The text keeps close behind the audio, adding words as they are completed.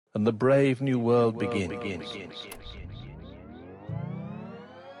and the brave new world begins.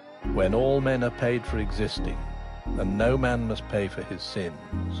 When all men are paid for existing, and no man must pay for his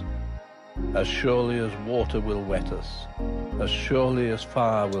sins. As surely as water will wet us, as surely as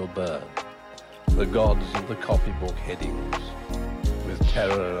fire will burn, the gods of the copybook headings, with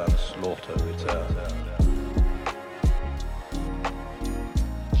terror and slaughter return.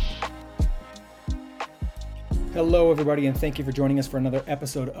 Hello, everybody, and thank you for joining us for another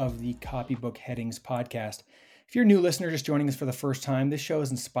episode of the Copybook Headings podcast. If you're a new listener just joining us for the first time, this show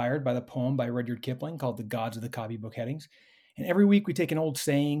is inspired by the poem by Rudyard Kipling called The Gods of the Copybook Headings. And every week we take an old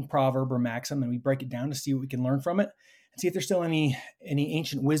saying, proverb, or maxim, and we break it down to see what we can learn from it and see if there's still any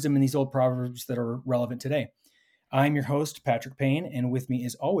ancient wisdom in these old proverbs that are relevant today. I'm your host, Patrick Payne, and with me,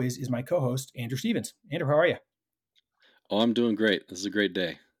 as always, is my co-host, Andrew Stevens. Andrew, how are you? Oh, I'm doing great. This is a great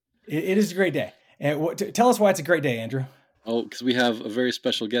day. It is a great day. And tell us why it's a great day, Andrew. Oh, because we have a very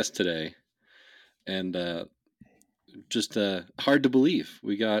special guest today, and just hard to believe.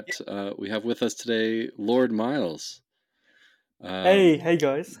 We have with us today Lord Miles. Hey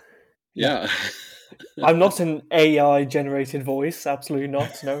guys. Yeah. I'm not an AI generated voice, absolutely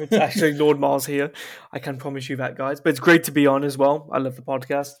not. No, it's actually Lord Miles here. I can promise you that, guys. But it's great to be on as well. I love the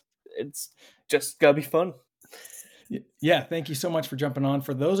podcast. It's just gonna be fun. Yeah, thank you so much for jumping on.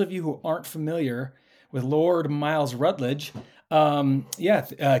 For those of you who aren't familiar with Lord Miles Routledge, could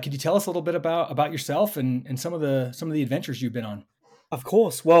you tell us a little bit about yourself and some of the adventures you've been on? Of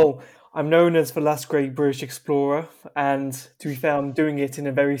course. Well, I'm known as the last great British explorer, and to be fair, I'm doing it in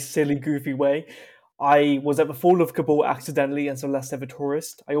a very silly, goofy way. I was at the fall of Kabul accidentally as a last ever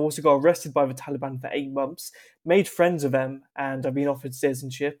tourist. I also got arrested by the Taliban for 8 months, made friends with them, and I've been offered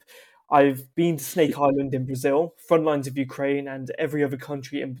citizenship. I've been to Snake Island in Brazil, front lines of Ukraine, and every other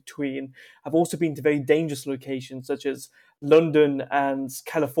country in between. I've also been to very dangerous locations such as London and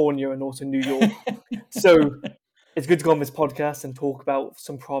California and also New York. So it's good to go on this podcast and talk about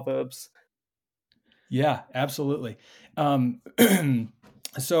some proverbs. Yeah, absolutely.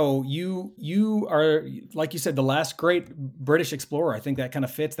 So you are, like you said, the last great British explorer. I think that kind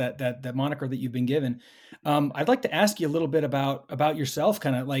of fits that moniker that you've been given. I'd like to ask you a little bit about yourself,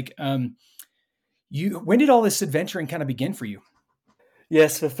 kind of like when did all this adventuring kind of begin for you?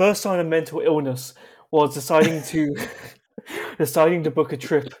 Yes, the first sign of mental illness was deciding to book a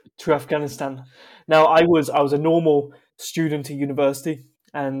trip to Afghanistan. Now I was a normal student at university,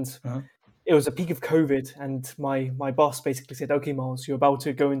 and it was a peak of COVID, and my boss basically said, "Okay, Miles, you're about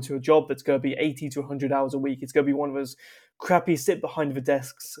to go into a job that's going to be 80 to 100 hours a week. It's going to be one of those crappy sit behind the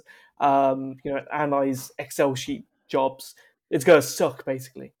desks, analyze Excel sheet jobs. It's going to suck,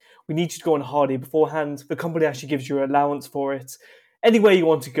 basically. We need you to go on holiday beforehand. The company actually gives you an allowance for it. Anywhere you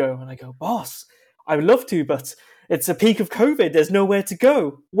want to go." And I go, "Boss, I would love to, but it's a peak of COVID. There's nowhere to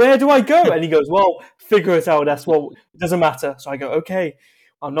go. Where do I go?" And he goes, "Well, figure it out. It doesn't matter." So I go, "Okay,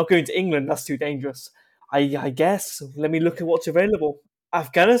 I'm not going to England. That's too dangerous. I guess let me look at what's available.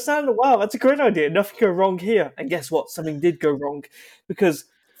 Afghanistan? Wow, that's a great idea. Nothing go wrong here." And guess what? Something did go wrong, because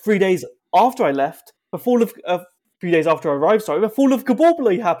 3 days after I left, the fall of 3 days after I arrived, the fall of Kabul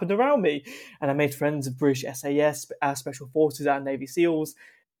happened around me, and I made friends of British SAS, Special Forces, and Navy SEALs,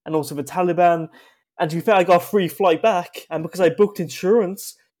 and also the Taliban. And to be fair, I got a free flight back, and because I booked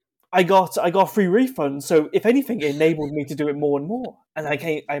insurance, I got a free refund. So if anything, it enabled me to do it more and more, and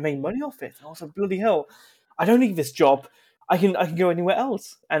I made money off it. And I was like, bloody hell, I don't need this job. I can go anywhere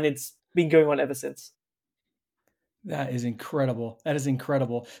else, and it's been going on ever since. That is incredible.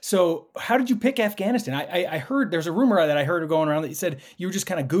 So how did you pick Afghanistan? I heard, there's a rumor that I heard going around that you said you were just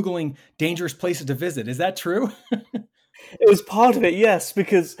kind of Googling dangerous places to visit. Is that true? It was part of it, yes,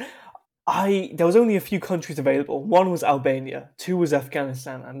 because there was only a few countries available. One was Albania, two was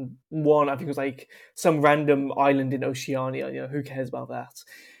Afghanistan, and one I think was like some random island in Oceania. Who cares about that?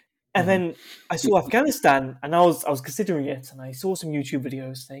 And then I saw Afghanistan, and I was considering it, and I saw some YouTube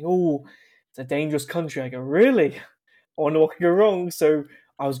videos saying, "Oh, it's a dangerous country." I go, "Really? I wonder what could go wrong." So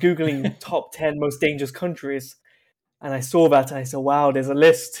I was Googling top 10 most dangerous countries, and I saw that, and I said, "Wow, there's a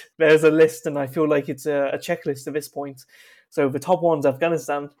list. There's a list," and I feel like it's a checklist at this point. So the top one's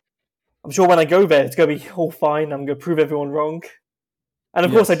Afghanistan. I'm sure when I go there, it's going to be all fine. I'm going to prove everyone wrong. And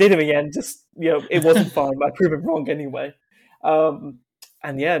of course I did in the end. Just, it wasn't fine, but I proved it wrong anyway.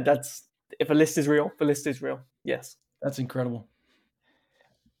 And yeah, if a list is real, the list is real. Yes. That's incredible.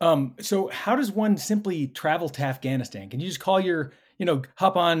 So how does one simply travel to Afghanistan? Can you just call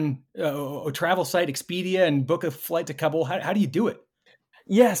hop on a travel site, Expedia, and book a flight to Kabul? How do you do it?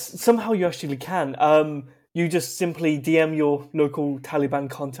 Yes, somehow you actually can. You just simply DM your local Taliban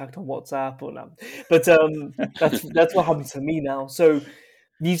contact on WhatsApp or not. But that's what happens to me now. So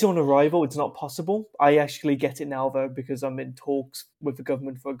visa on arrival, it's not possible. I actually get it now though because I'm in talks with the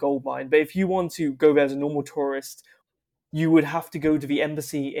government for a gold mine. But if you want to go there as a normal tourist, you would have to go to the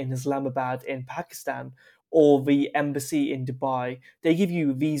embassy in Islamabad in Pakistan or the embassy in Dubai. They give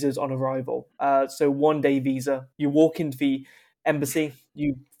you visas on arrival. So 1 day visa. You walk into the embassy,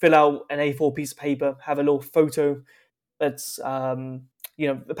 you fill out an A4 piece of paper, have a little photo that's a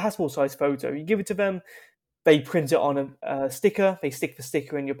passport size photo. You give it to them. They print it on a sticker. They stick the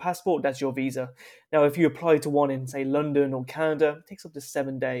sticker in your passport. That's your visa. Now, if you apply to one in, say, London or Canada, it takes up to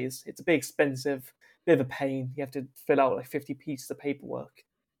 7 days. It's a bit expensive, bit of a pain. You have to fill out like 50 pieces of paperwork.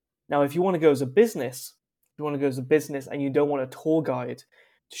 Now, if you want to go as a business, and you don't want a tour guide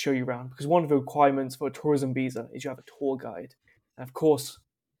to show you around, because one of the requirements for a tourism visa is you have a tour guide. And of course,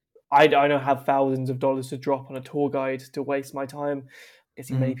 I don't have thousands of dollars to drop on a tour guide to waste my time. I'm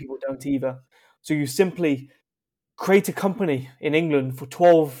guessing many people don't either. So you simply create a company in England for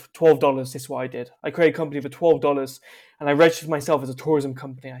 $12. This is what I did. I created a company for $12 and I registered myself as a tourism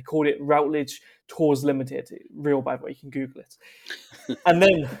company. I called it Routledge Tours Limited. Real, by the way, you can Google it. And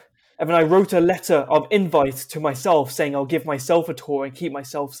then I wrote a letter of invite to myself saying I'll give myself a tour and keep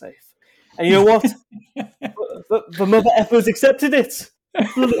myself safe. And you know what? the mother effers accepted it.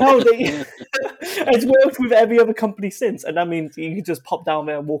 Bloody hell, it's worked with every other company since. And that means you can just pop down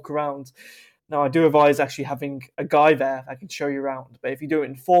there and walk around. Now, I do advise actually having a guy there that can show you around. But if you do it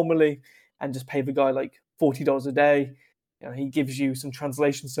informally and just pay the guy like $40 a day, he gives you some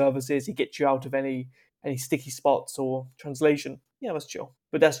translation services. He gets you out of any sticky spots or translation. Yeah, that's chill.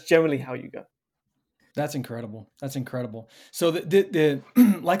 But that's generally how you go. That's incredible. That's incredible. So the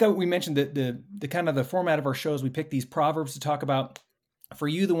like we mentioned, the kind of the format of our shows, we pick these proverbs to talk about. For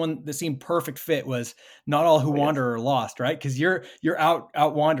you, the one that seemed perfect fit was not all who wander are lost, right? Because you're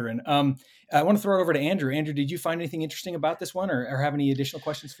out wandering. I want to throw it over to Andrew. Andrew, did you find anything interesting about this one, or have any additional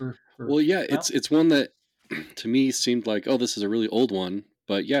questions for Well, yeah, it's one that to me seemed like, oh, this is a really old one,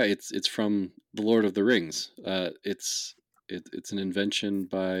 but yeah, it's from the Lord of the Rings. It's an invention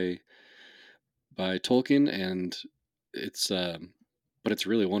by Tolkien, and but it's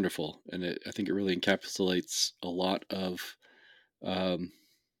really wonderful, and I think it really encapsulates a lot of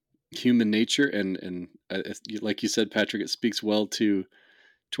human nature, and like you said, Patrick, it speaks well to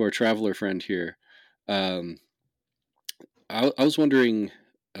our traveler friend here. I was wondering,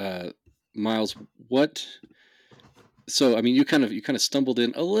 Miles, what? So, I mean, you kind of stumbled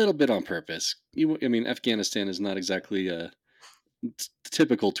in a little bit on purpose. Afghanistan is not exactly a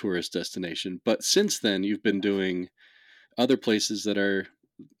typical tourist destination, but since then, you've been doing other places that are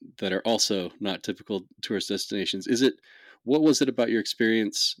also not typical tourist destinations. What was it about your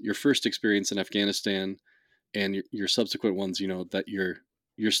first experience in Afghanistan, and your subsequent ones, that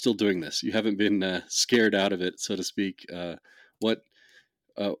you're still doing this? You haven't been scared out of it, so to speak.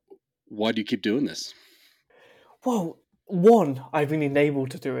 Why do you keep doing this? Well, one, I've been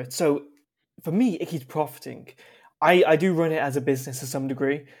enabled to do it. So for me, it keeps profiting. I do run it as a business to some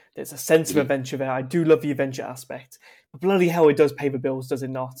degree. There's a sense of adventure there. I do love the adventure aspect. But bloody hell, it does pay the bills, does it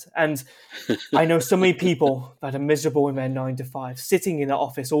not? And I know so many people that are miserable in their 9 to 5, sitting in the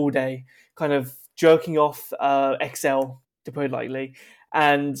office all day, kind of jerking off Excel, to put it lightly,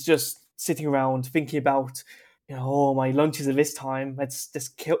 and just sitting around thinking about, oh, my lunch is at this time. Let's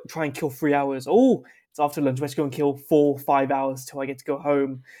just try and kill 3 hours. Oh, it's after lunch. Let's go and kill 4-5 hours till I get to go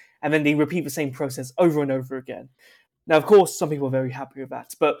home. And then they repeat the same process over and over again. Now, of course, some people are very happy with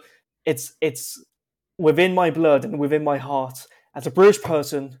that, but it's within my blood and within my heart as a British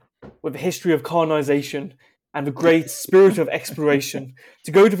person with a history of colonization and a great spirit of exploration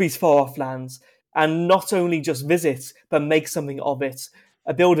to go to these far-off lands and not only just visit, but make something of it,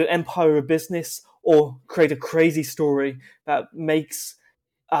 build an empire of business or create a crazy story that makes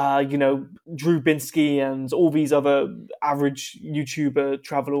Drew Binsky and all these other average YouTuber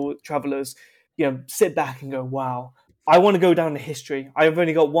travelers, sit back and go, wow, I want to go down in history. I've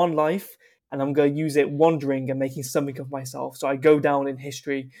only got one life and I'm going to use it wandering and making something of myself. So I go down in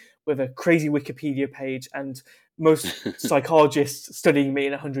history with a crazy Wikipedia page and most psychologists studying me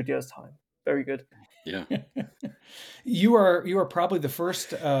in 100 years' time. Very good. Yeah. You are probably the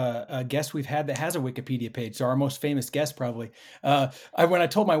first guest we've had that has a Wikipedia page. So our most famous guest, probably. When I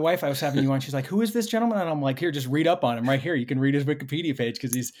told my wife I was having you on, she's like, "Who is this gentleman?" And I'm like, "Here, just read up on him right here. You can read his Wikipedia page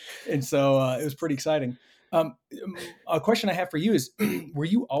because he's." And so it was pretty exciting. A question I have for you is: were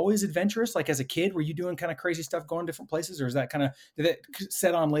you always adventurous? Like as a kid, were you doing kind of crazy stuff, going different places, or is that did it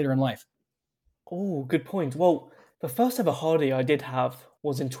set on later in life? Oh, good point. Well, the first ever holiday I did have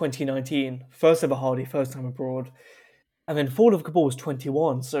was in 2019. First ever holiday, first time abroad. And then fall of Kabul was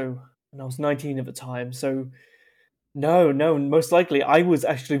 21, so and I was 19 at the time. So No, no, most likely I was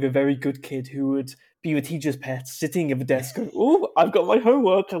actually the very good kid who would be the teacher's pet, sitting at the desk going, "Oh, I've got my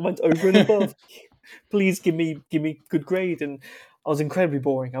homework. I went over and above. Please give me good grade." And I was incredibly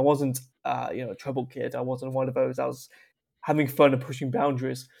boring. I wasn't, a trouble kid. I wasn't one of those. I was having fun and pushing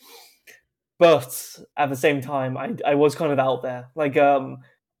boundaries. But at the same time, I was kind of out there. Like,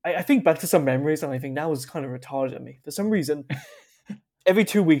 I think back to some memories, and I think that was kind of retarded at me for some reason. Every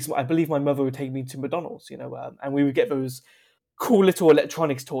 2 weeks, I believe my mother would take me to McDonald's, and we would get those cool little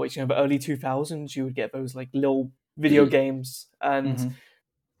electronics toys. The early 2000s, you would get those like little video Mhm. games, and Mm-hmm.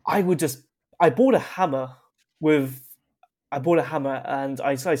 I would just I bought a hammer with I bought a hammer and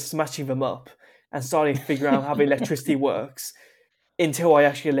I started smashing them up and starting to figure out how the electricity works until I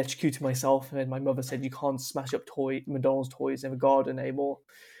actually electrocuted myself. And then my mother said, "You can't smash up McDonald's toys in the garden anymore."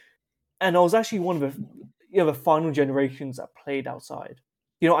 And I was actually one of the final generations that played outside.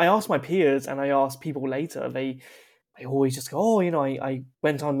 I asked my peers and I asked people later. They always just go, "Oh, I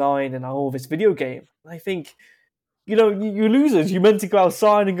went online and this video game." And I think, you losers, you meant to go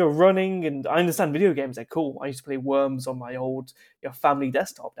outside and go running. And I understand video games are cool. I used to play Worms on my old family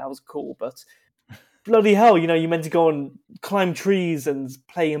desktop. That was cool. But bloody hell, you meant to go and climb trees and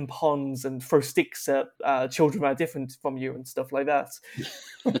play in ponds and throw sticks at children that are different from you and stuff like that.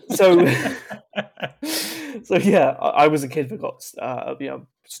 So, so yeah, I was a kid that got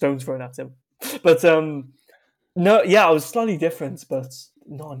stones thrown at him. But no, yeah, I was slightly different, but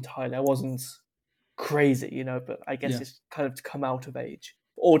not entirely. I wasn't crazy, but I guess Yeah. it's kind of to come out of age.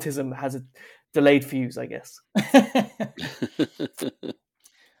 Autism has a delayed fuse, I guess.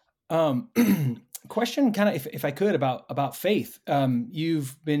 Question, kind of, if I could, about faith.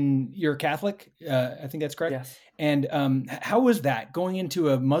 You're a Catholic, I think that's correct. Yes. And how was that going into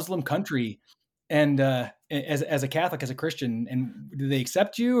a Muslim country, and as a Catholic, as a Christian, and did they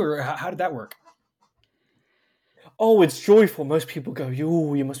accept you, or how did that work? Oh, it's joyful. Most people go,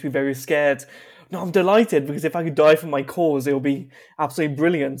 you must be very scared. No, I'm delighted, because if I could die for my cause, it'll be absolutely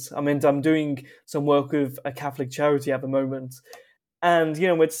brilliant. I mean, I'm doing some work with a Catholic charity at the moment. And,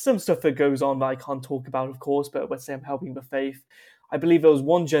 it's some stuff that goes on that I can't talk about, of course, but let's say I'm helping the faith. I believe there was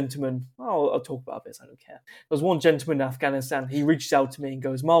one gentleman, I'll talk about this, I don't care. There was one gentleman in Afghanistan. He reached out to me and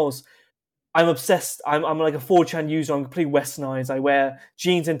goes, "Miles, I'm obsessed. I'm like a 4chan user. I'm completely westernized. I wear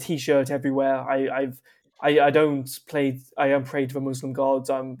jeans and t-shirt everywhere. I don't play. I don't pray to the Muslim gods.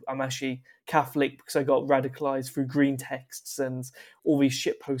 I'm actually Catholic because I got radicalized through green texts and all these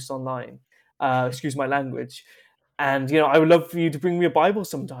shit posts online. Excuse my language. And I would love for you to bring me a Bible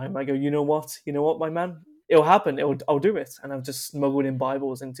sometime." I go, you know what, my man, it'll happen. I'll do it. And I've just smuggled in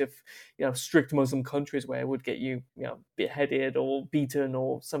Bibles into strict Muslim countries where it would get you beheaded or beaten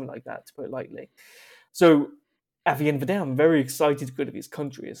or something like that, to put it lightly. So at the end of the day, I'm very excited to go to these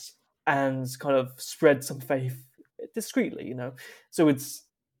countries and kind of spread some faith discreetly. So it's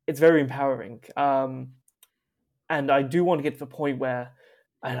very empowering. And I do want to get to the point where,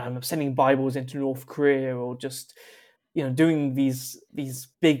 and I'm sending Bibles into North Korea, or just doing these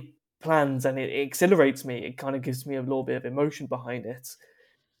big plans, and it accelerates me. It kind of gives me a little bit of emotion behind it.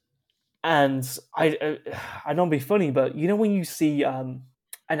 And I don't be funny, but when you see an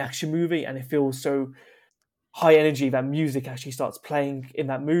action movie and it feels so high energy that music actually starts playing in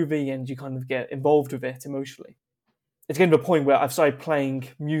that movie, and you kind of get involved with it emotionally. It's getting to a point where I've started playing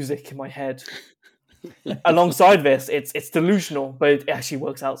music in my head alongside this. It's delusional, but it actually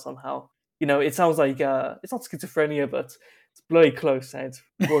works out somehow. It sounds like it's not schizophrenia, but it's bloody close, and it's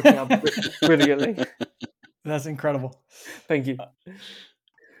working out brilliantly. That's incredible. Thank you.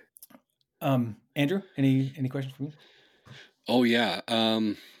 Andrew, any questions for me? Oh yeah.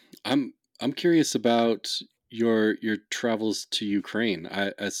 I'm curious about your travels to Ukraine.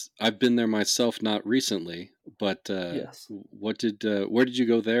 I've been there myself, not recently, but Yes. where did you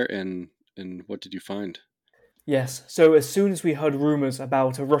go there, and what did you find? Yes. So as soon as we heard rumors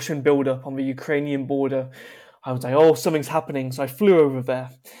about a Russian buildup on the Ukrainian border, I was like, "Oh, something's happening." So I flew over there,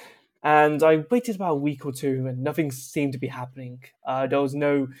 and I waited about a week or two, and nothing seemed to be happening. There was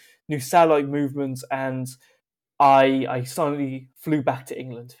no new satellite movements, and I suddenly flew back to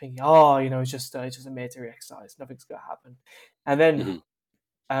England, thinking, "Oh, it's just a military exercise. Nothing's gonna happen." And then Hmm.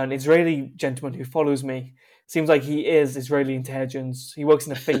 an Israeli gentleman who follows me, seems like he is Israeli intelligence. He works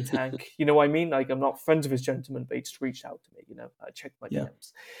in a think tank. You know what I mean? Like, I'm not friends with this gentleman, but he just reached out to me. I checked my Yeah.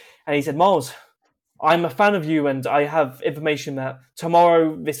 DMs, and he said, "Miles, I'm a fan of you, and I have information that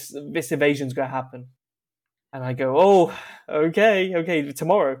tomorrow this evasion's gonna happen." And I go, "Oh, okay,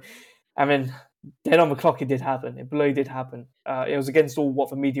 tomorrow." And then dead on the clock, it did happen. It bloody did happen. It was against all what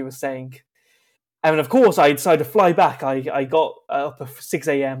the media was saying. And of course, I decided to fly back. I got up at 6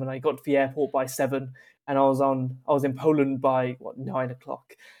 a.m. and I got to the airport by 7. and I was in Poland by 9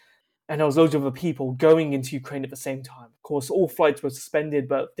 o'clock, and there was loads of other people going into Ukraine at the same time. Of course, all flights were suspended,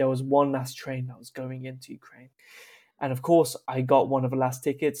 but there was one last train that was going into Ukraine. And of course, I got one of the last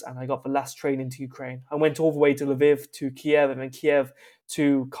tickets, and I got the last train into Ukraine. I went all the way to Lviv, to Kiev, and then Kiev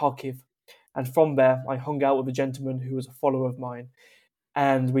to Kharkiv. And from there, I hung out with a gentleman who was a follower of mine.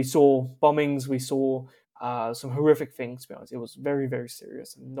 And we saw bombings, we saw some horrific things, to be honest. It was very, very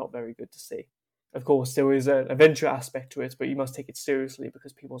serious and not very good to see. Of course, there is an adventure aspect to it, but you must take it seriously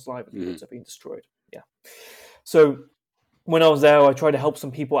because people's livelihoods are being destroyed. Yeah. So when I was there, I tried to help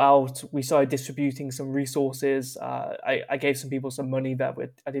some people out. We started distributing some resources. I gave some people some money that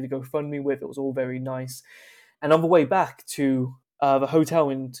I did a GoFundMe with. It was all very nice. And on the way back to the hotel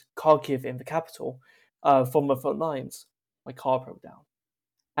in Kharkiv, in the capital, from the front lines, my car broke down.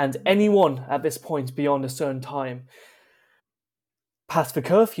 And anyone at this point beyond a certain time past the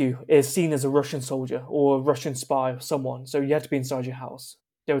curfew is seen as a Russian soldier or a Russian spy or someone. So you had to be inside your house.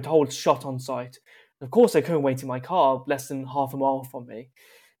 They were told shot on sight. Of course, I couldn't wait in my car less than half a mile from me.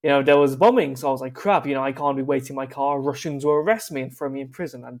 There was bombing, so I was like, crap, I can't be waiting in my car. Russians will arrest me and throw me in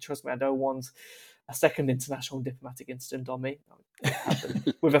prison. And trust me, I don't want a second international diplomatic incident on me. It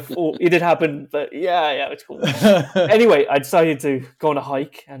happened. It did happen, but yeah, it's cool. Anyway, I decided to go on a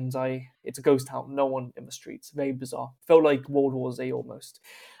hike, and it's a ghost town. No one in the streets. Very bizarre. Felt like World War Z almost.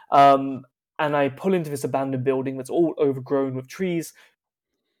 And I pull into this abandoned building that's all overgrown with trees.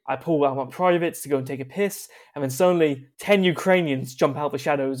 I pull out my privates to go and take a piss, and then suddenly 10 Ukrainians jump out the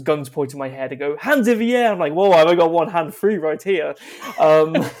shadows, guns pointing my head, and go, hands in the air. I'm like, whoa, I've only got one hand free right here.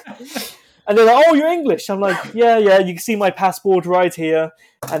 And they're like, oh, you're English. I'm like, yeah, you can see my passport right here.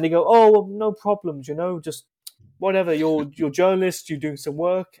 And they go, oh, well, no problems, just whatever. You're journalist, you're doing some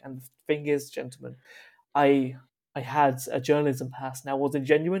work. And the thing is, gentlemen, I had a journalism pass. Now, was it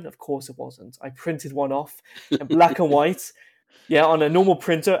genuine? Of course it wasn't. I printed one off in black and white. Yeah, on a normal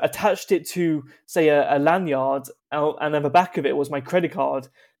printer, attached it to, say, a lanyard, and at the back of it was my credit card.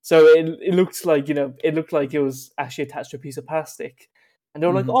 So it looked like, it was actually attached to a piece of plastic. And they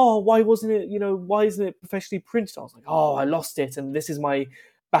were like, oh, why wasn't it, why isn't it professionally printed? I was like, oh, I lost it, and this is my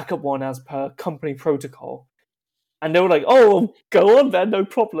backup one as per company protocol. And they were like, oh, well, go on then, no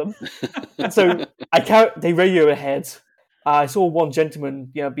problem. And so they radio ahead. I saw one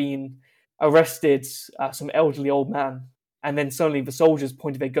gentleman, being arrested, some elderly old man. And then suddenly the soldiers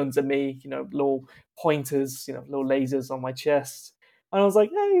pointed their guns at me, little pointers, little lasers on my chest. And I was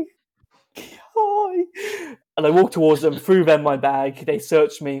like, hey, hi. And I walked towards them, threw them my bag. They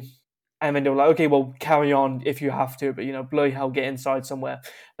searched me. And then they were like, okay, well, carry on if you have to. But, bloody hell, get inside somewhere.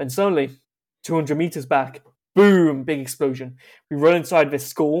 And suddenly, 200 meters back, boom, big explosion. We run inside this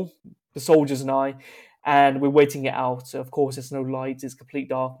school, the soldiers and we're waiting it out. So, of course, there's no lights. It's complete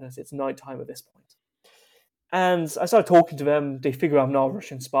darkness. It's nighttime at this point. And I started talking to them. They figure I'm not a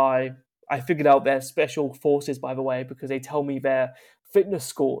Russian spy. I figured out their special forces, by the way, because they tell me their fitness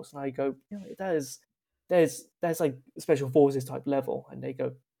scores. And I go, that's like special forces type level. And they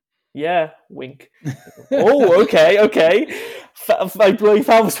go, yeah, wink. Oh, okay. I bloody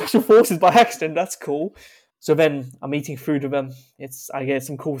found the special forces by accident. That's cool. So then I'm eating food with them. I get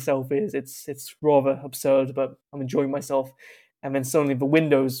some cool selfies. It's rather absurd, but I'm enjoying myself. And then suddenly the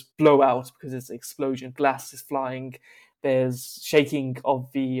windows blow out because there's an explosion. Glass is flying. There's shaking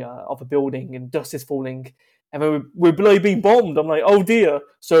of the building, and dust is falling. And then we're bloody being bombed. I'm like, oh dear.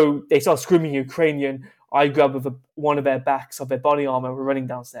 So they start screaming Ukrainian. I grab with one of their backs of their body armor. We're running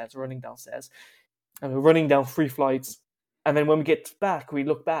downstairs. And we're running down 3 flights. And then when we get back, we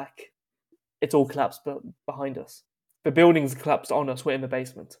look back. It's all collapsed behind us. The building's collapsed on us. We're in the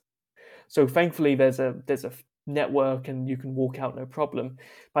basement. So thankfully there's a network and you can walk out no problem.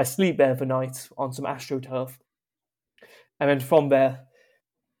 I sleep there the night on some AstroTurf. And then from there,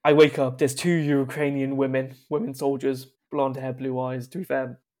 I wake up. There's 2 Ukrainian women soldiers, blonde hair, blue eyes, to be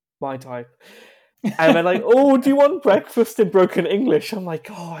fair, my type. And they're like, oh, do you want breakfast in broken English? I'm like,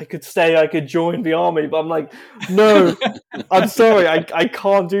 oh, I could stay, I could join the army. But I'm like, no, I'm sorry, I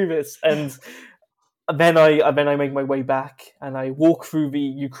can't do this. And then I make my way back and I walk through the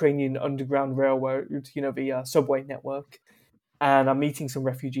Ukrainian underground railroad, the subway network. And I'm meeting some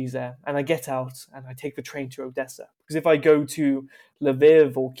refugees there. And I get out and I take the train to Odessa. Because if I go to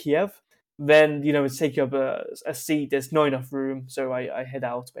Lviv or Kiev, then, it's taking up a seat. There's not enough room. So I head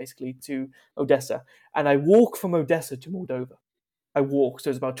out basically to Odessa. And I walk from Odessa to Moldova. I walk. So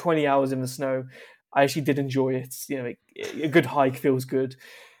it's about 20 hours in the snow. I actually did enjoy it. A good hike feels good.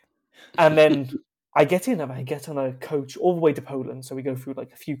 And then I get in and I get on a coach all the way to Poland. So we go through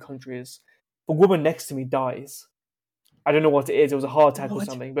like a few countries. The woman next to me dies. I don't know what it is. It was a heart attack or What?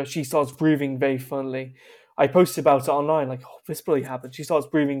 something, but she starts breathing very funnily. I posted about it online, like, oh, this really happened. She starts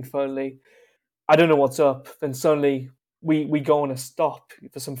breathing funnily. I don't know what's up. Then suddenly we go on a stop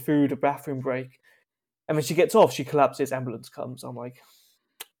for some food, a bathroom break. And when she gets off, she collapses, ambulance comes. I'm like,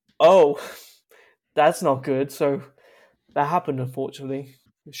 oh, that's not good. So that happened, unfortunately.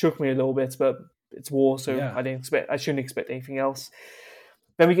 It shook me a little bit, but it's war, so Yeah. I shouldn't expect anything else.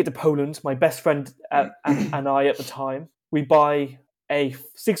 Then we get to Poland. My best friend and I at the time, we buy a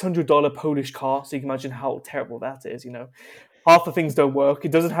 $600 Polish car. So you can imagine how terrible that is. You know, half the things don't work.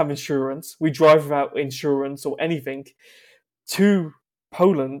 It doesn't have insurance. We drive without insurance or anything to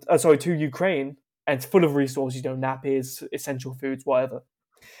to Ukraine, and it's full of resources. You know, nappies, essential foods, whatever.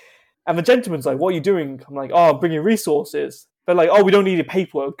 And the gentleman's like, "What are you doing?" I'm like, "Oh, I'm bringing resources." They're like, "Oh, we don't need your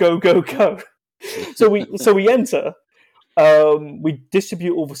paperwork. Go, go, go." So we enter, we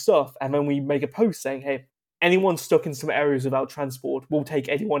distribute all the stuff, and then we make a post saying, "Hey, anyone stuck in some areas without transport, we'll take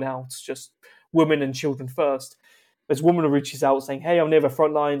anyone out. Just women and children first." There's a woman who reaches out saying, "Hey, I'm near the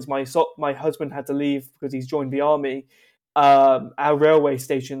front lines. My husband had to leave because he's joined the army. Our railway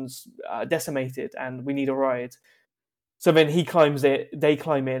station's decimated, and we need a ride." So then he climbs it. They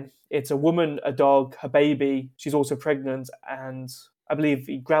climb in. It's a woman, a dog, her baby. She's also pregnant, and I believe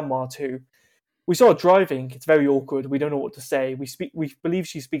the grandma too. We start driving. It's very awkward. We don't know what to say. We believe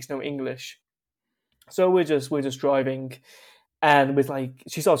she speaks no English. So we're just driving, and with like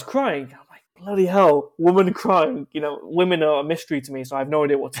she starts crying. I'm like, bloody hell, woman crying. You know, women are a mystery to me, so I have no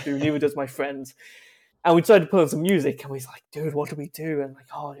idea what to do. Neither does my friend. And we decided to put on some music, and we was like, dude, what do we do? And like,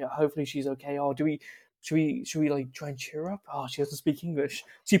 oh yeah, hopefully she's okay. Oh, do we? Should we like try and cheer her up? Oh, she doesn't speak English.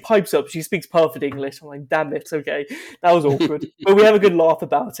 She pipes up. She speaks perfect English. I'm like, damn it, okay, that was awkward. But we have a good laugh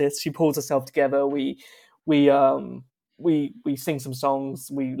about it. She pulls herself together. We we sing some songs.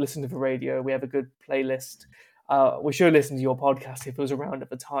 We listen to the radio. We have a good playlist. We should listen to your podcast if it was around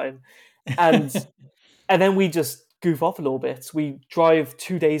at the time. And and then we just goof off a little bit. We drive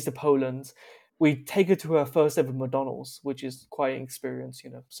 2 days to Poland. We take her to her first ever McDonald's, which is quite an experience,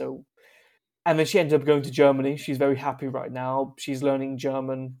 you know. So, and then she ended up going to Germany. She's very happy right now. She's learning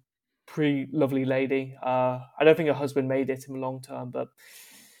German. Pretty lovely lady. I don't think her husband made it in the long term, but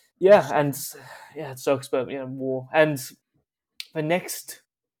yeah, and yeah, it sucks, but you know, war. And the next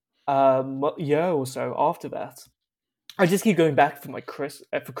year or so after that, I just keep going back for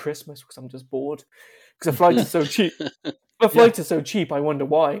for Christmas because I'm just bored because the flights are so cheap. The flights are so cheap, I wonder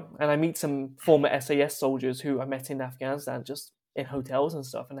why. And I meet some former SAS soldiers who I met in Afghanistan just in hotels and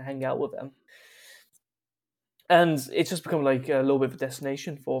stuff, and I hang out with them. And it's just become like a little bit of a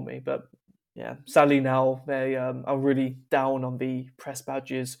destination for me. But yeah, sadly now they are really down on the press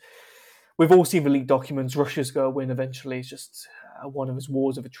badges. We've all seen the leaked documents. Russia's going to win eventually. It's just one of those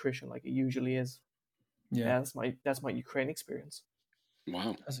wars of attrition, like it usually is. Yeah, that's my Ukraine experience.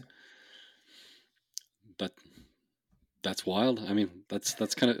 Wow. That's wild. I mean, that's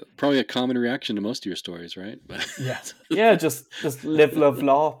kind of probably a common reaction to most of your stories, right? Yeah. Yeah, just live, love,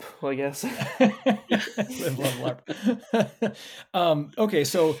 LARP, I guess. Live, love, LARP. Okay,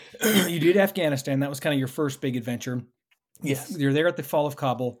 so you did Afghanistan. That was kind of your first big adventure. Yes. You're there at the fall of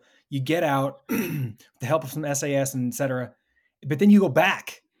Kabul. You get out with the help of some SAS and etc. But then you go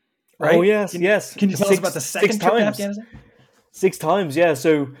back, right? Oh, yes, yes. Can you tell us about the second trip to Afghanistan? 6 times, yeah.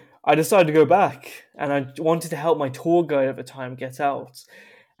 So I decided to go back, and I wanted to help my tour guide at the time get out.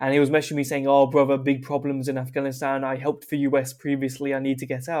 And he was messaging me saying, "Oh, brother, big problems in Afghanistan. I helped the US previously. I need to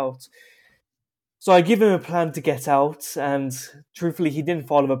get out." So I give him a plan to get out, and truthfully, he didn't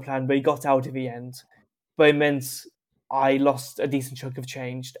follow the plan, but he got out in the end. But it meant I lost a decent chunk of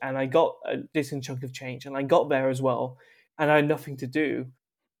change, and I got a decent chunk of change, and I got there as well, and I had nothing to do.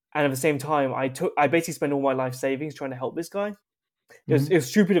 And at the same time, I basically spent all my life savings trying to help this guy. It was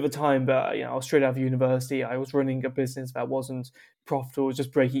stupid at the time, but you know, I was straight out of university. I was running a business that wasn't profitable, it was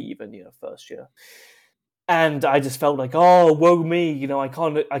just breaking even, you know, first year. And I just felt like, oh, woe me, you know, I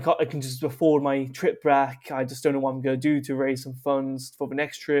can just afford my trip back. I just don't know what I'm going to do to raise some funds for the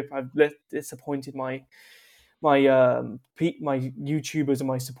next trip. I've disappointed my YouTubers and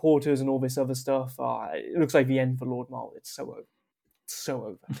my supporters and all this other stuff. It looks like the end for Lord Miles. It's so over. It's so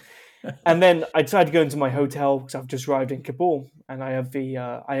over. And then I decided to go into my hotel because I've just arrived in Kabul, and I have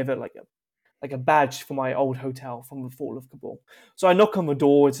like a badge for my old hotel from the fall of Kabul. So I knock on the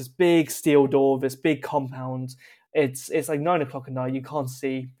door. It's this big steel door, this big compound. It's like 9 o'clock at night. You can't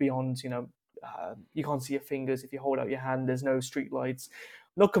see beyond, you know, you can't see your fingers if you hold out your hand. There's no street lights.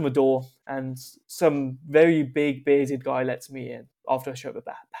 Knock on the door, and some very big bearded guy lets me in after I show the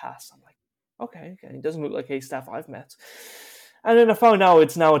pass. I'm like, okay. He doesn't look like a staff I've met. And then I found out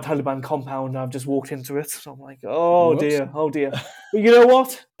it's now a Taliban compound, and I've just walked into it. So I'm like, oh Whoops. dear, oh dear. But you know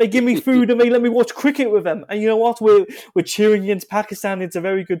what? They give me food and they let me watch cricket with them. And you know what? We're cheering against Pakistan. It's a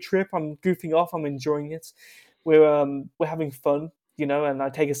very good trip. I'm goofing off. I'm enjoying it. We're having fun, and I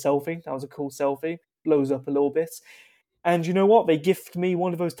take a selfie. That was a cool selfie. Blows up a little bit. And you know what? They gift me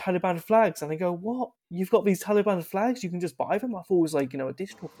one of those Taliban flags. And I go, what? You've got these Taliban flags? You can just buy them? I thought it was like, a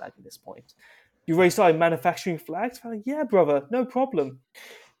digital flag at this point. You already started manufacturing flags? I'm like, yeah, brother, no problem.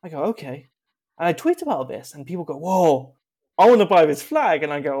 I go, okay. And I tweet about this, and people go, whoa, I want to buy this flag.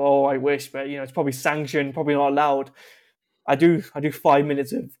 And I go, oh, I wish, but, it's probably sanctioned, probably not allowed. I do 5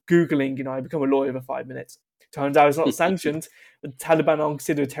 minutes of Googling, I become a lawyer for 5 minutes. Turns out it's not sanctioned. The Taliban aren't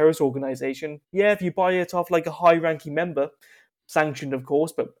considered a terrorist organization. Yeah, if you buy it off like a high-ranking member, sanctioned, of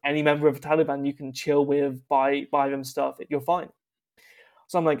course, but any member of the Taliban you can chill with, buy them stuff, you're fine.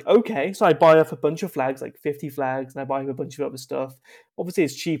 So I'm like, okay. So I buy off a bunch of flags, like 50 flags, and I buy a bunch of other stuff. Obviously,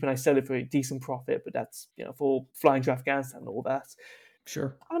 it's cheap, and I sell it for a decent profit, but that's, for flying to Afghanistan and all that.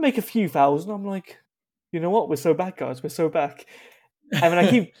 Sure. I make a few thousand. I'm like, you know what? We're so back, guys. We're so back. And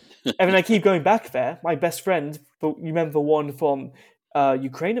then I keep going back there. My best friend, you remember the one from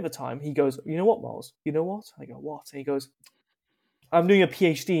Ukraine at the time, he goes, you know what, Miles? You know what? I go, what? And he goes, I'm doing a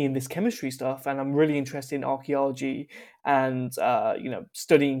PhD in this chemistry stuff, and I'm really interested in archaeology and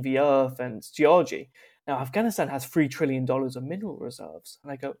studying the earth and geology. Now, Afghanistan has $3 trillion of mineral reserves,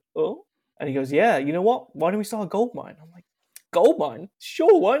 and I go, oh, and he goes, yeah. You know what? Why don't we start a gold mine? I'm like, gold mine?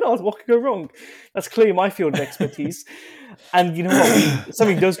 Sure, why not? What could go wrong? That's clearly my field of expertise. And you know what?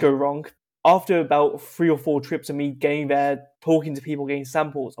 Something does go wrong. After about 3 or 4 trips of me getting there, talking to people, getting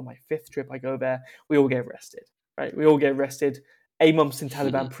samples, on my 5th trip I go there, we all get arrested. Right? We all get arrested. 8 months in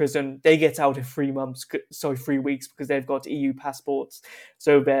Taliban prison. They get out in 3 weeks, because they've got EU passports.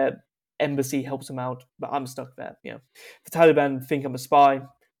 So their embassy helps them out, but I'm stuck there. The Taliban think I'm a spy.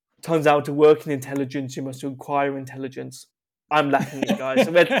 Turns out to work in intelligence, you must acquire intelligence. I'm lacking it, guys.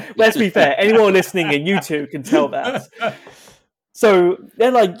 So let's be fair. Anyone listening in YouTube can tell that. So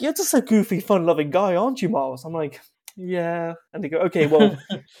they're like, you're just a goofy, fun-loving guy, aren't you, Miles? I'm like, yeah. And they go, okay, well,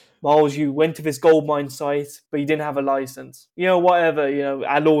 Miles, you went to this gold mine site, but you didn't have a license. Whatever.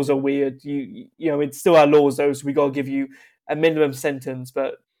 Our laws are weird. It's still our laws, though, so we got to give you a minimum sentence.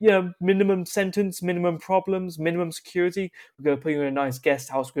 But, minimum sentence, minimum problems, minimum security. We're going to put you in a nice guest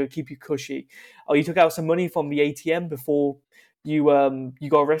house. We're going to keep you cushy. Oh, you took out some money from the ATM before you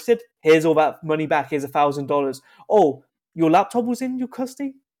got arrested? Here's all that money back. Here's $1,000. Oh, your laptop was in your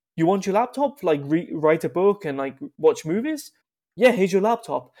custody? You want your laptop? Like, write a book and, like, watch movies? Yeah, here's your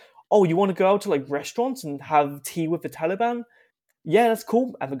laptop. Oh, you want to go out to, like, restaurants and have tea with the Taliban? Yeah, that's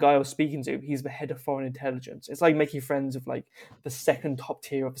cool. And the guy I was speaking to, he's the head of foreign intelligence. It's like making friends with, like, the second top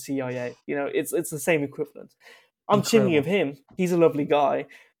tier of the CIA. It's the same equivalent. I'm thinking of him. He's a lovely guy.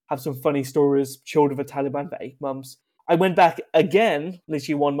 Have some funny stories. Chilled with the Taliban for 8 months. I went back again,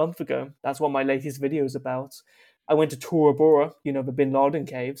 literally 1 month ago. That's what my latest video is about. I went to Tora Bora, the Bin Laden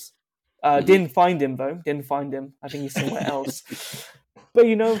caves. Didn't find him, though. Didn't find him. I think he's somewhere else. But,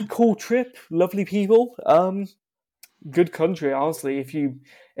 cool trip. Lovely people. Good country, honestly. If you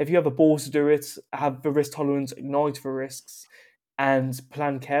have a balls to do it, have the risk tolerance, acknowledge the risks, and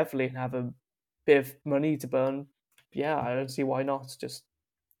plan carefully and have a bit of money to burn, yeah, I don't see why not. Just,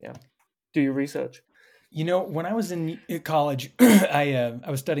 do your research. When I was in college, I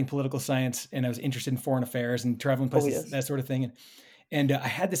was studying political science, and I was interested in foreign affairs and traveling places, that sort of thing. And I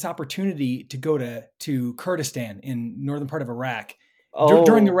had this opportunity to go to Kurdistan in northern part of Iraq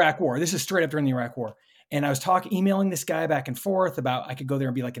during the Iraq War. This is straight up during the Iraq War. And I was emailing this guy back and forth about I could go there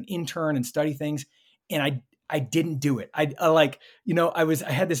and be like an intern and study things. And I didn't do it. I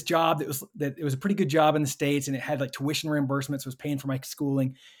had this job that it was a pretty good job in the States, and it had like tuition reimbursements, was paying for my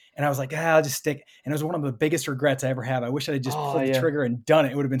schooling. And I was like, I'll just stick. And it was one of the biggest regrets I ever have. I wish I had just pulled the trigger and done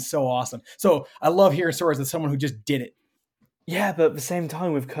it. It would have been so awesome. So I love hearing stories of someone who just did it. Yeah, but at the same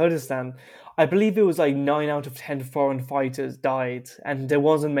time with Kurdistan, I believe it was like 9 out of 10 foreign fighters died, and there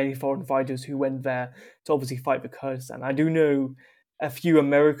wasn't many foreign fighters who went there to obviously fight for Kurdistan. I do know a few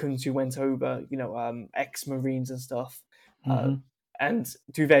Americans who went over, ex-Marines and stuff. And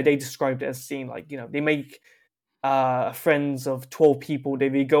to their, they described it as seeing like, they make friends of 12 people,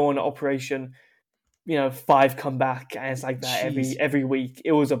 they go on an operation, 5 come back, and it's like that every week.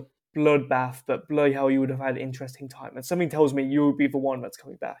 It was a bloodbath, but bloody hell, you would have had an interesting time. And something tells me you would be the one that's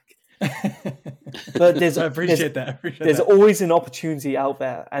coming back. But I appreciate that. There's always an opportunity out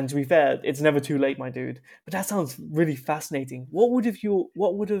there, and to be fair, it's never too late, my dude. But that sounds really fascinating. What would have your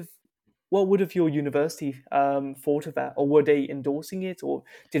university thought of that, or were they endorsing it, or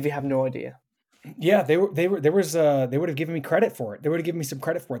did they have no idea? Yeah, they would have given me credit for it. They would have given me some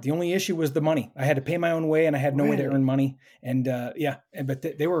credit for it. The only issue was the money. I had to pay my own way, and I had no way to Really? earn money. And but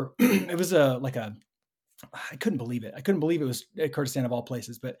they were. It was like a. I couldn't believe it. I couldn't believe it was Kurdistan of all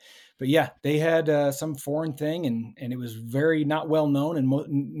places. But yeah, they had some foreign thing, and it was very not well known,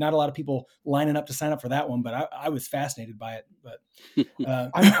 and not a lot of people lining up to sign up for that one. But I was fascinated by it. But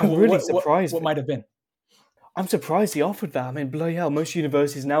I'm really surprised. What might have been? I'm surprised he offered that. I mean, bloody hell, most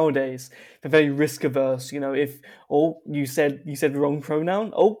universities nowadays, they're very risk averse. If you said the wrong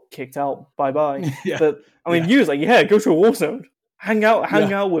pronoun, kicked out, bye bye. Yeah, But I mean, yeah, you was like, yeah, go to a war zone, hang out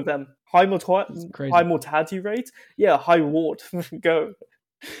yeah. with them. It's crazy. High mortality rate, yeah, high reward. Go.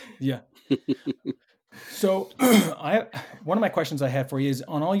 Yeah. So, one of my questions I had for you is,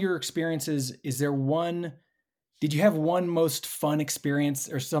 on all your experiences, did you have one most fun experience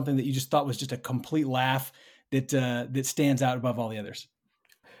or something that you just thought was just a complete laugh that stands out above all the others?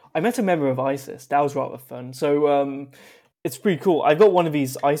 I met a member of ISIS. That was rather fun. So it's pretty cool. I've got one of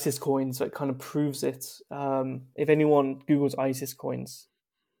these ISIS coins that kind of proves it. If anyone Googles ISIS coins,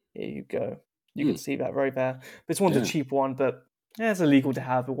 here you go. You can see that right there. This one's a cheap one, but it's illegal to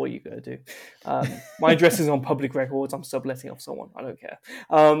have. But what are you going to do? My address is on public records. I'm subletting off someone. I don't care.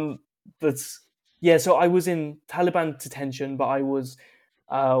 But yeah, so I was in Taliban detention, but I was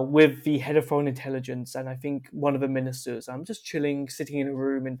with the head of foreign intelligence and I think one of the ministers. I'm just chilling, sitting in a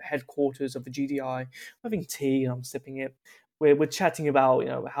room in the headquarters of the GDI, having tea, and I'm sipping it. We're chatting about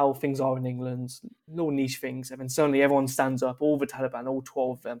how things are in England, little niche things, and then suddenly everyone stands up, all the Taliban, all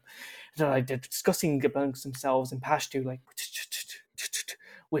 12 of them, and they're discussing amongst themselves in Pashto, like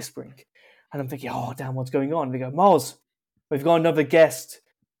whispering, and I'm thinking, oh damn, what's going on? And they go, Miles, we've got another guest,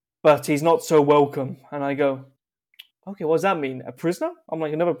 but he's not so welcome, and I go, okay, what does that mean? A prisoner? I'm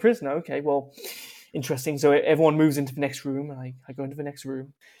like, another prisoner? Okay, well, interesting. So everyone moves into the next room, and I go into the next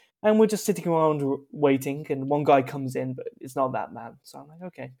room. And we're just sitting around waiting, and one guy comes in, but it's not that man. So I'm like,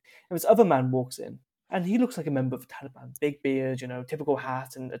 okay. And this other man walks in, and he looks like a member of the Taliban. Big beard, typical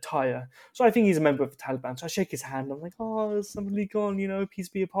hat and attire. So I think he's a member of the Taliban. So I shake his hand. I'm like, oh, somebody gone, peace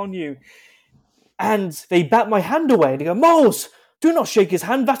be upon you. And they bat my hand away. They go, Miles, do not shake his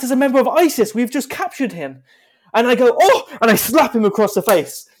hand. That is a member of ISIS. We've just captured him. And I go, oh, and I slap him across the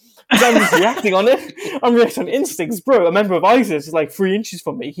face. Because I'm just reacting on it. I'm reacting on instincts. Bro, a member of ISIS is like 3 inches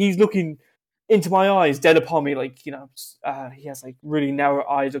from me. He's looking into my eyes, dead upon me, like, he has like really narrow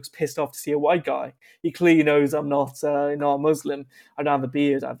eyes, looks pissed off to see a white guy. He clearly knows I'm not Muslim. I don't have a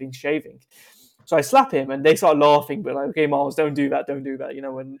beard, I've been shaving. So I slap him and they start laughing, but like, okay, Miles, don't do that. And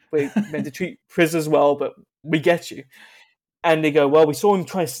we're meant to treat prisoners well, but we get you. And they go, well, we saw him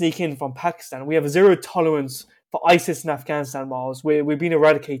trying to sneak in from Pakistan. We have a zero tolerance for ISIS in Afghanistan, Miles. We've been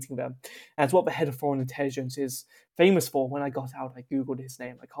eradicating them. And it's what the head of foreign intelligence is famous for. When I got out, I Googled his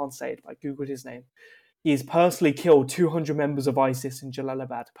name. I can't say it, but I Googled his name. He's personally killed 200 members of ISIS in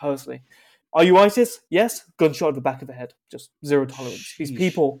Jalalabad, personally. Are you ISIS? Yes. Gunshot at the back of the head. Just zero tolerance.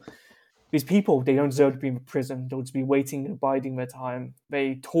 Sheesh. These people, they don't deserve to be in prison. They'll just be waiting and biding their time.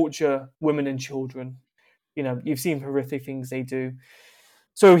 They torture women and children. You've seen horrific things they do.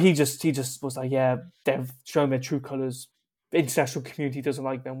 So he just was like, yeah, they've shown their true colors. The international community doesn't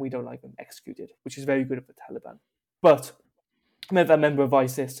like them. We don't like them. Executed, which is very good of the Taliban. But I met that member of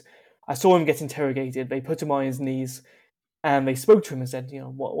ISIS. I saw him get interrogated. They put him on his knees and they spoke to him and said,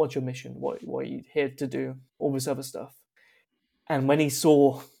 what's your mission? What are you here to do? All this other stuff. And when he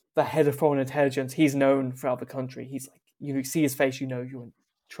saw the head of foreign intelligence, he's known throughout the country. He's like, you see his face, you're in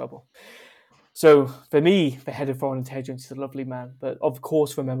trouble. So for me, the head of foreign intelligence is a lovely man, but of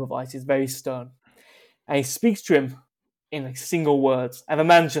course, for a member of ISIS, is very stern. And he speaks to him in like single words, and the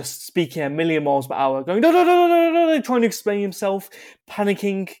man's just speaking a million miles per hour, going no, trying to explain himself,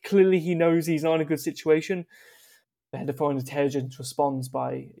 panicking. Clearly, he knows he's not in a good situation. The head of foreign intelligence responds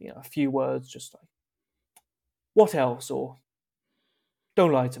by a few words, just like, "What else?" or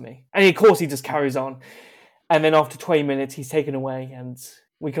 "Don't lie to me." And of course, he just carries on. And then after 20 minutes, he's taken away, and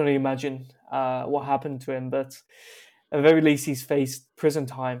we can only imagine what happened to him. But at the very least, he's faced prison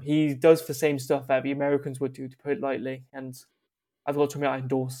time. He does the same stuff that the Americans would do, to put it lightly. And I've got to admit, I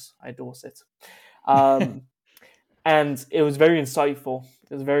endorse it. And it was very insightful.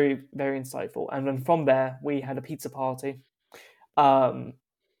 It was very, very insightful. And then from there, we had a pizza party. And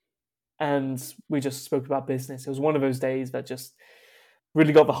we just spoke about business. It was one of those days that just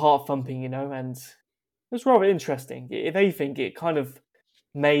really got the heart thumping, and it was rather interesting. If anything, it kind of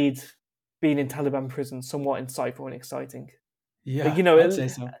made being in Taliban prison somewhat insightful and exciting. Yeah, Like, I'd say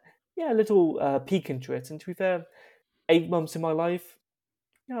so. Yeah, a little peek into it. And to be fair, 8 months in my life,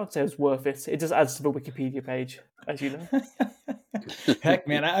 I'd say it was worth it. It just adds to the Wikipedia page, as you know. Heck,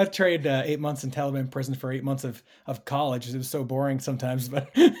 man, I've traded 8 months in Taliban prison for 8 months of college. It was so boring sometimes, but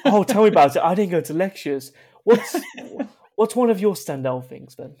Oh, tell me about it. I didn't go to lectures. What's one of your standout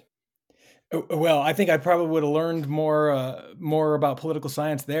things then? Well, I think I probably would have learned more about political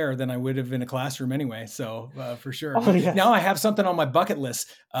science there than I would have in a classroom anyway. So for sure. Oh, yes. Now I have something on my bucket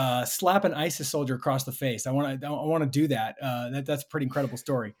list: slap an ISIS soldier across the face. I want to do that. That's a pretty incredible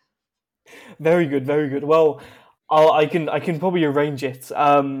story. Very good, very good. Well, I can probably arrange it.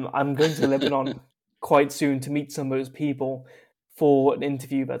 I'm going to Lebanon quite soon to meet some of those people for an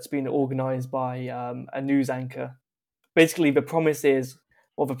interview that's been organised by a news anchor. Basically, the premise is,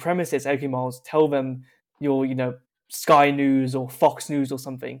 okay, Miles, tell them your, Sky News or Fox News or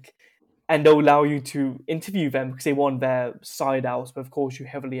something, and they'll allow you to interview them because they want their side out. But of course, you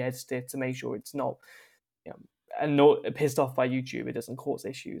heavily edit it to make sure it's not, and not pissed off by YouTube. It doesn't cause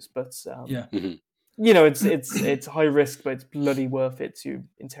issues, but Yeah. it's high risk, but it's bloody worth it to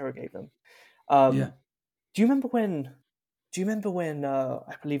interrogate them. Yeah. Do you remember when?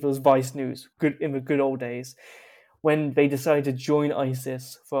 I believe it was Vice News, in the good old days, when they decided to join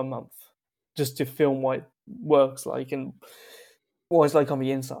ISIS for a month, just to film what it works like and what it's like on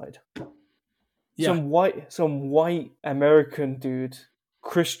the inside. Yeah. Some white American dude,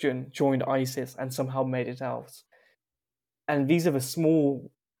 Christian, joined ISIS and somehow made it out. And these are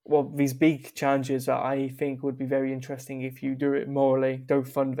these big challenges that I think would be very interesting if you do it morally, don't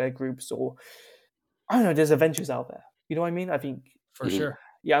fund their groups, or I don't know, there's adventures out there. You know what I mean? I think For sure.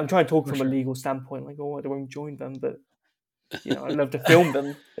 Yeah, I'm trying to talk For from a sure. legal standpoint, like, I won't join them, but I'd love to film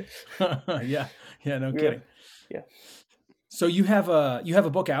them. Yeah. No kidding. Yeah. So you have a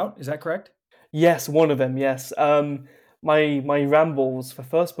book out, is that correct? Yes, one of them. Yes. My rambles. The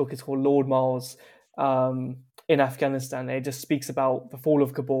first book is called Lord Miles in Afghanistan. It just speaks about the fall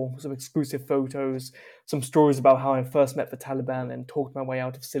of Kabul, some exclusive photos, some stories about how I first met the Taliban and talked my way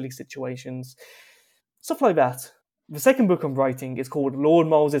out of silly situations, stuff like that. The second book I'm writing is called Lord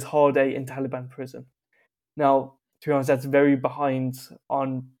Miles' Hard Day in Taliban Prison. Now, to be honest, that's very behind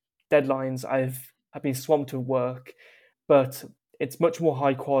on deadlines. I've been swamped with work, but it's much more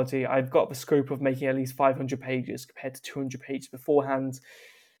high quality. I've got the scope of making at least 500 pages compared to 200 pages beforehand.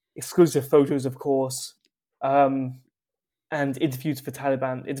 Exclusive photos, of course, and interviews for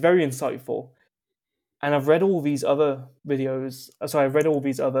Taliban. It's very insightful. And I've read all these other I've read all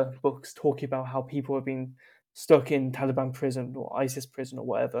these other books talking about how people have been stuck in Taliban prison or ISIS prison or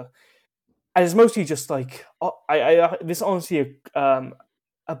whatever. And it's mostly just like, this is honestly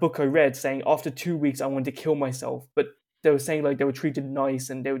a book I read saying after 2 weeks I wanted to kill myself, but they were saying like they were treated nice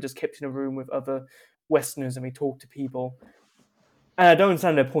and they were just kept in a room with other Westerners and they talked to people. And I don't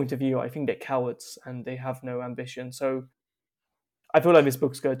understand their point of view. I think they're cowards and they have no ambition. So I feel like this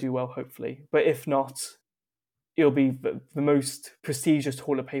book's going to do well, hopefully. But if not, it'll be the most prestigious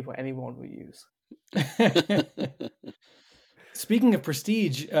toilet paper anyone will use. Speaking of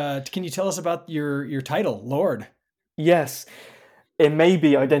prestige, can you tell us about your title, Lord? Yes, it may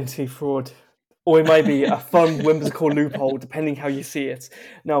be identity fraud, or it might be a fun, whimsical loophole, depending how you see it.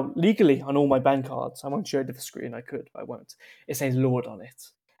 Now, legally, on all my bank cards, I won't show it to the screen, I could, but I won't. It says Lord on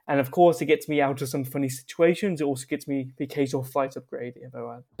it. And of course, it gets me out of some funny situations. It also gets me the occasional flight upgrade, although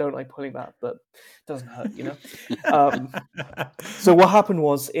I don't like pulling that, but it doesn't hurt, So what happened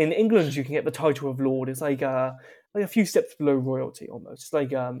was, in England, you can get the title of Lord. It's like a few steps below royalty, almost. It's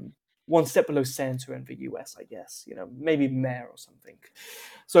like one step below senator in the US, I guess. Maybe mayor or something.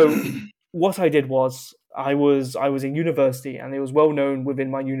 So what I did was, I was in university, and it was well known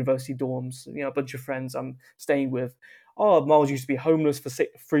within my university dorms. A bunch of friends I'm staying with. Oh, Miles used to be homeless for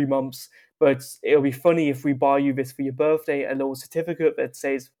 3 months, but it'll be funny if we buy you this for your birthday, a little certificate that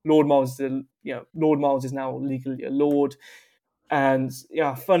says Lord Miles Lord Miles is now legally a lord. And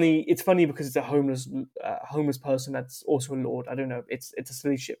funny. It's funny because it's a homeless person that's also a lord. I don't know. It's a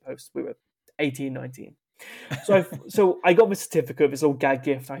silly shit post. We were 18, 19. So I got the certificate, this little gag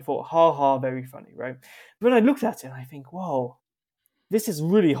gift. And I thought, ha ha, very funny, right? But then I looked at it and I think, whoa, this is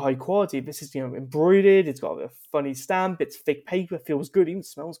really high quality. This is embroidered. It's got a funny stamp. It's thick paper. Feels good. Even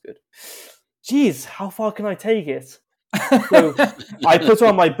smells good. Jeez, how far can I take it? So I put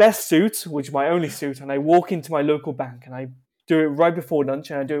on my best suit, which is my only suit, and I walk into my local bank and I do it right before lunch,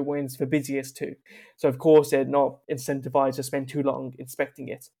 and I do it when it's the busiest too. So of course they're not incentivized to spend too long inspecting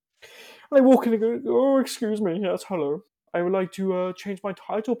it. And I walk in and go, "Oh, excuse me, yes, hello. I would like to change my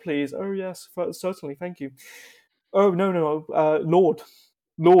title, please." "Oh yes, certainly, thank you." "Oh no, Lord."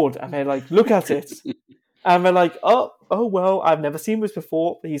 And they look at it, and they're like, "Oh well, I've never seen this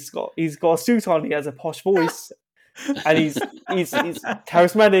before. He's got a suit on. He has a posh voice." And he's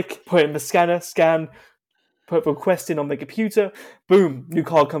charismatic. Put it in the scanner, scan, put the request in on the computer. Boom, new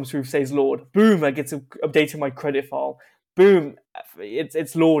card comes through, says Lord. Boom, I get to update my credit file. Boom,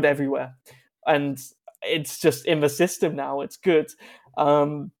 it's Lord everywhere, and it's just in the system now. It's good.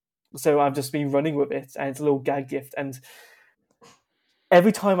 So I've just been running with it, and it's a little gag gift. And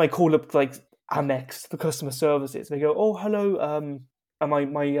every time I call up like Amex for customer services, they go, "Oh, hello. And my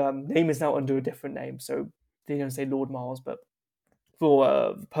name is now under a different name, so they don't say Lord Miles, but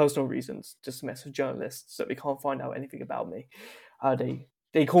for personal reasons, just to mess with journalists, so they can't find out anything about me.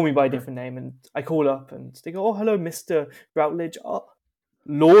 They call me by a different name, and I call up, and they go, "Oh, hello, Mr. Routledge." Oh,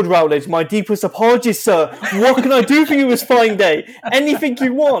 Lord Routledge, my deepest apologies, sir. What can I do for you this fine day? Anything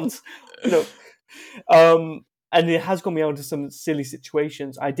you want. No. And it has got me out of some silly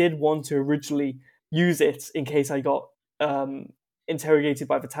situations. I did want to originally use it in case I got interrogated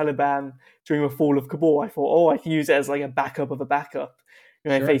by the Taliban during the fall of Kabul. I thought, oh, I can use it as like a backup of a backup.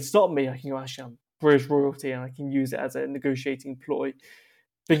 Sure. If they stop me, I can go, actually, I'm British royalty, and I can use it as a negotiating ploy.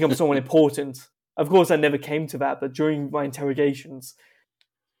 Think I'm someone important. Of course, I never came to that, but during my interrogations,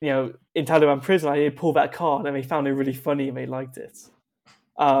 in Taliban prison, I did pull that card, and they found it really funny, and they liked it.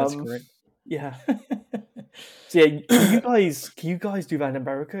 That's great. Yeah. So yeah, can you guys do that in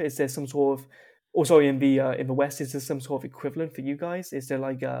America? Is there some sort of, in the West, is there some sort of equivalent for you guys? Is there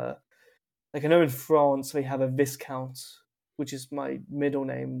like I know in France they have a Viscount, which is my middle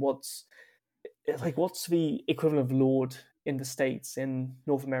name. What's the equivalent of Lord in the States, in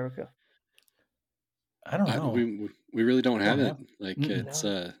North America? I don't know. We really don't have it. Like it's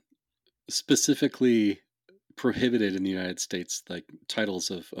specifically prohibited in the United States, like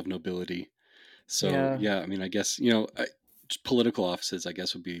titles of nobility. So yeah, I mean, I guess political offices, I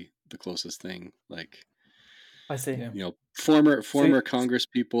guess, would be the closest thing. Like, I see. Former Congress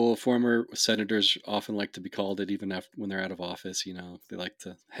people, former senators often like to be called it, even when they're out of office. They like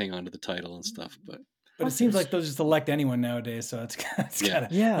to hang on to the title and stuff. But it seems like they'll just elect anyone nowadays, so it's kind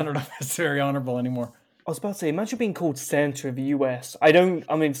of I don't know if it's very honorable anymore. I was about to say, imagine being called senator of the US.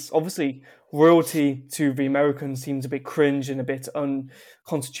 It's obviously royalty to the Americans seems a bit cringe and a bit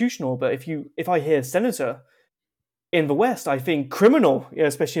unconstitutional. But if I hear senator in the West, I think criminal,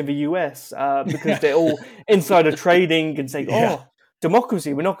 especially in the US, because they're all insider trading and saying, "Oh,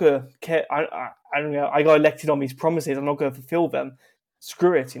 democracy, we're not going to care." I don't know. I got elected on these promises. I'm not going to fulfill them.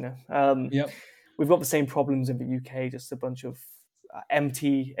 Screw it, We've got the same problems in the UK. Just a bunch of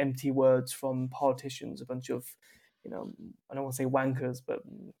empty words from politicians, a bunch of, I don't want to say wankers, but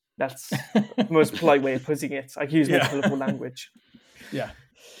that's the most polite way of putting it. I can use more colorful language. Yeah.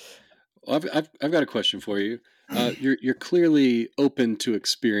 Well, I've got a question for you. You're clearly open to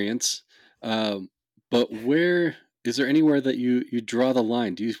experience, but is there anywhere that you draw the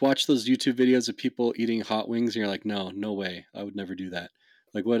line? Do you watch those YouTube videos of people eating hot wings and you're like, no way, I would never do that?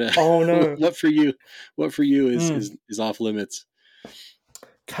 Like what? Oh no! What for you is off limits?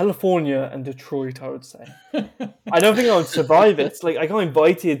 California and Detroit, I would say. I don't think I would survive it. Like, I got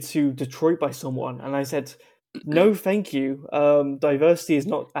invited to Detroit by someone, and I said, no, thank you. Diversity is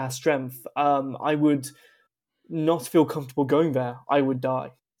not our strength. I would not feel comfortable going there. I would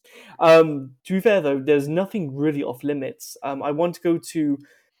die. To be fair, though, there's nothing really off limits. I want to go to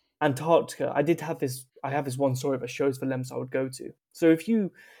Antarctica. I have this one story that shows the lengths I would go to. So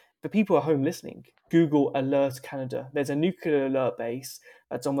the people at home listening, Google Alert Canada. There's a nuclear alert base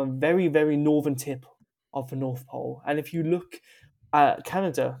that's on the very, very northern tip of the North Pole. And if you look at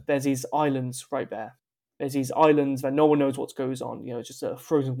Canada, there's these islands right there. There's these islands that no one knows what goes on. It's just a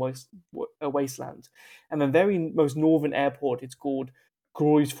frozen wasteland. And the very most northern airport, it's called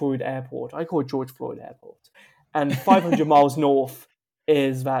George Floyd Airport. I call it George Floyd Airport. And 500 miles north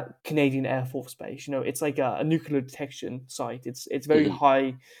is that Canadian Air Force Base. It's like a nuclear detection site. It's very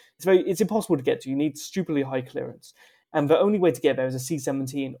high. It's impossible to get to. You need stupidly high clearance. And the only way to get there is a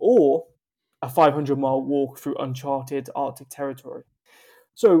C-17 or a 500-mile walk through uncharted Arctic territory.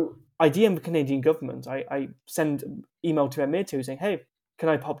 So I DM the Canadian government. I send an email to their military saying, hey, can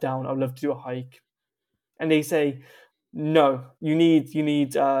I pop down? I'd love to do a hike. And they say, no, you need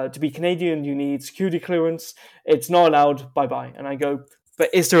to be Canadian, you need security clearance. It's not allowed, bye-bye. And I go, but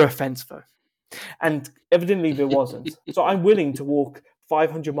is there a fence though? And evidently there wasn't. So I'm willing to walk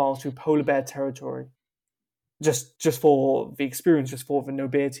 500 miles through polar bear territory just for the experience, just for the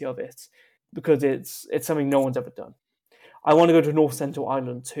nobility of it, because it's something no one's ever done. I want to go to North Central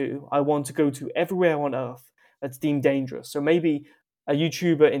Island too. I want to go to everywhere on Earth that's deemed dangerous. So maybe a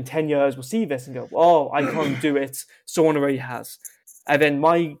YouTuber in 10 years will see this and go, oh, I can't do it. Someone already has. And then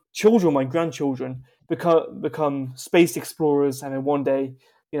my children, my grandchildren become space explorers and then one day,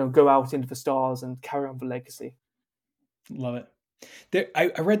 go out into the stars and carry on the legacy. Love it.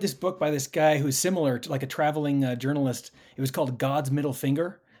 I read this book by this guy who's similar to like a traveling journalist. It was called God's Middle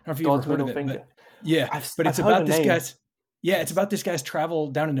Finger. I don't know if you've ever God's heard of middle it, finger. but yeah, but I've it's heard the about this name. guy's. Yeah, it's about this guy's travel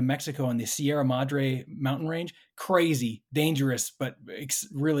down into Mexico on the Sierra Madre mountain range. Crazy, dangerous, but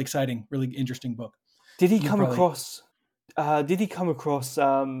really exciting, really interesting book. Did he You'd come probably. across? Did he come across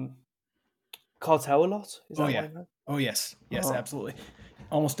cartel a lot? Is Oh that yeah. why? Man? Oh yes. Yes, Oh. absolutely.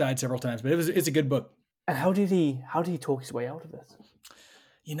 Almost died several times, but it's a good book. And how did he talk his way out of it?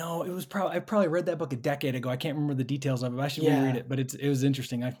 You know, it was I probably read that book a decade ago. I can't remember the details of it. I should Yeah. reread it, but it was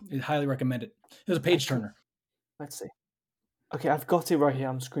interesting. I highly recommend it. It was a page turner. Let's see. Okay, I've got it right here.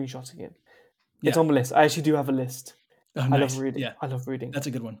 I'm screenshotting it. It's Yeah. on the list. I actually do have a list. Oh, I nice. love reading. Yeah. I love reading. That's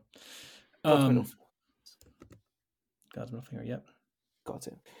a good one. God's middle. God's middle finger. Yep. Got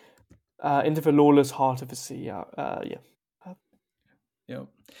it. Into the lawless heart of the sea. Yeah. Yep.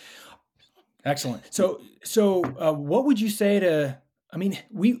 Excellent. So, what would you say to? I mean,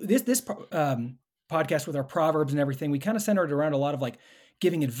 this podcast with our proverbs and everything, we kind of centered around a lot of like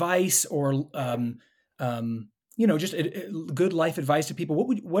giving advice or just good life advice to people.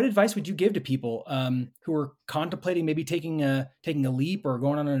 What advice would you give to people who are contemplating maybe taking a leap or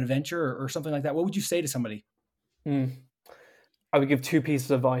going on an adventure or something like that? What would you say to somebody? I would give 2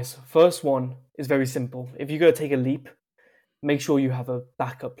 pieces of advice. First one is very simple. If you're going to take a leap, make sure you have a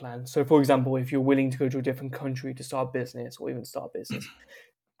backup plan. So, for example, if you're willing to go to a different country to start business or even start business,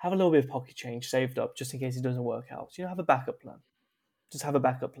 have a little bit of pocket change saved up just in case it doesn't work out. So, have a backup plan. Just have a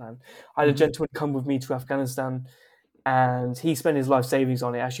backup plan. I had a gentleman come with me to Afghanistan, and he spent his life savings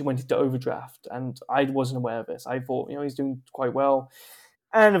on it. Actually went into overdraft, and I wasn't aware of this. I thought, he's doing quite well.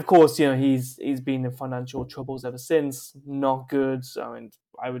 And of course, he's been in financial troubles ever since. Not good. So, and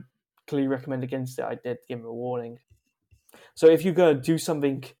I would clearly recommend against it. I did give him a warning. So if you're going to do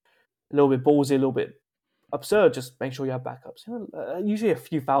something a little bit ballsy, a little bit absurd, just make sure you have backups. Usually a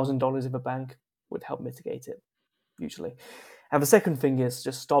few $1,000s in the bank would help mitigate it, usually. And the second thing is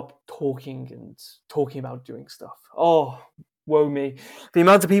just stop talking about doing stuff. Oh, woe me. The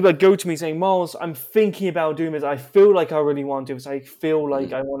amount of people that go to me saying, Miles, I'm thinking about doing this. I feel like I really want to do this. I feel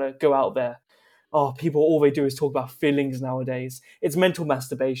like I want to go out there. Oh, people, all they do is talk about feelings nowadays. It's mental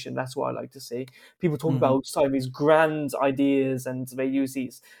masturbation. That's what I like to see. People talk about these grand ideas, and they use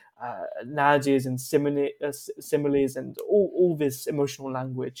these analogies and similes and all this emotional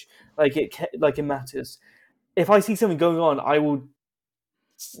language. Like it matters. If I see something going on, I will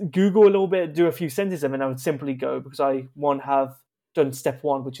Google a little bit, do a few sentences, and then I would simply go because I have done step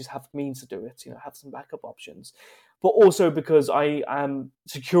 1, which is have means to do it. Have some backup options. But also because I am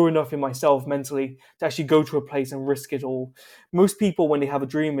secure enough in myself mentally to actually go to a place and risk it all. Most people, when they have a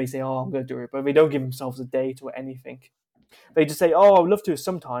dream, they say, oh, I'm going to do it, but they don't give themselves a date or anything. They just say, oh, I would love to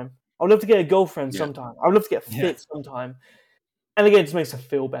sometime. I would love to get a girlfriend sometime. I would love to get fit sometime. And again, it just makes them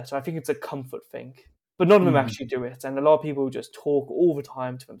feel better. I think it's a comfort thing. But none of them actually do it. And a lot of people just talk all the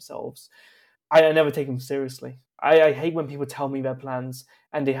time to themselves. I never take them seriously. I hate when people tell me their plans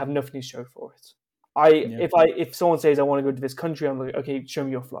and they have nothing to show for it. If someone says I want to go to this country, I'm like, okay, show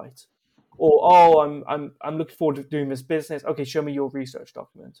me your flight. Or I'm looking forward to doing this business. Okay, show me your research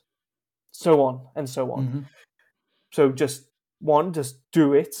document. So on and so on. So just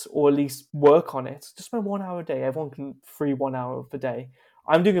do it, or at least work on it. Just spend 1 hour a day. Everyone can free 1 hour of the day.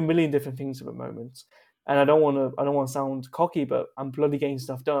 I'm doing a million different things at the moment, and I don't want to sound cocky, but I'm bloody getting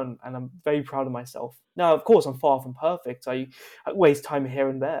stuff done, and I'm very proud of myself. Now, of course, I'm far from perfect. I waste time here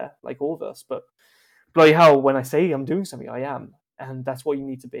and there, like all of us, but bloody hell, when I say I'm doing something, I am, and that's what you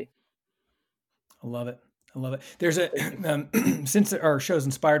need to be. I love it. There's since our show is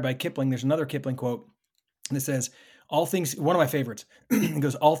inspired by Kipling, there's another Kipling quote that says, all things, one of my favorites, it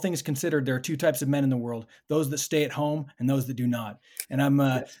goes, all things considered, there are 2 types of men in the world, those that stay at home and those that do not. And I'm,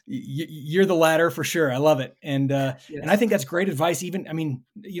 you're the latter for sure. I love it. And I think that's great advice. Even, I mean,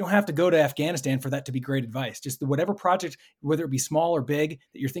 you don't have to go to Afghanistan for that to be great advice. Just whatever project, whether it be small or big,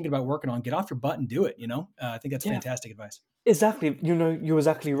 that you're thinking about working on, get off your butt and do it. I think that's fantastic advice. Exactly. You're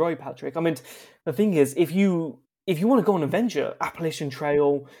exactly right, Patrick. I mean, the thing is, if you want to go on an adventure, Appalachian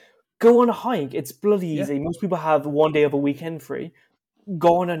Trail, go on a hike. It's bloody easy. Most people have 1 day of a weekend free.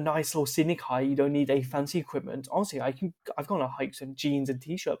 Go on a nice little scenic hike. You don't need any fancy equipment. Honestly, I've gone on hikes in jeans and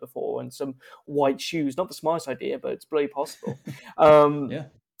t-shirt before and some white shoes. Not the smartest idea, but it's bloody possible.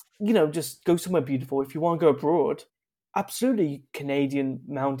 Just go somewhere beautiful. If you want to go abroad, absolutely Canadian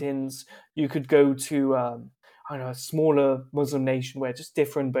mountains. You could go to a smaller Muslim nation where it's just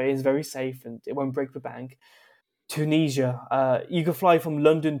different, but it's very safe and it won't break the bank. Tunisia. You can fly from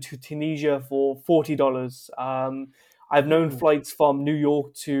London to Tunisia for $40. I've known flights from New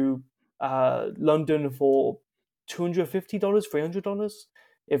York to London for $250, $300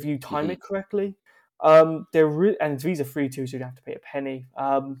 if you time Mhm. it correctly. And it's visa free too, so you don't have to pay a penny.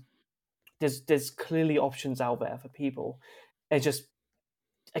 There's clearly options out there for people. It's just,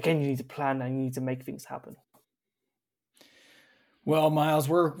 again, you need to plan and you need to make things happen. Well, Miles,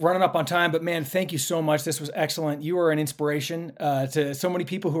 we're running up on time, but man, thank you so much. This was excellent. You are an inspiration to so many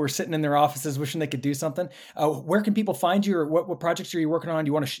people who are sitting in their offices wishing they could do something. Where can people find you, or what projects are you working on? Do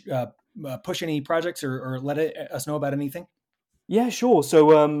you want to push any projects or let us know about anything? Yeah, sure.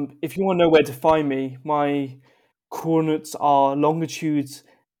 So if you want to know where to find me, my coordinates are longitude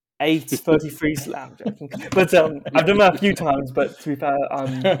 833 I'm joking. But I've done that a few times, but to be fair,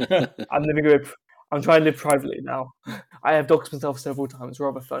 I'm living with I'm trying to live privately now. I have doxed myself several times,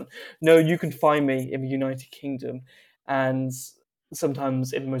 rather fun. No, you can find me in the United Kingdom and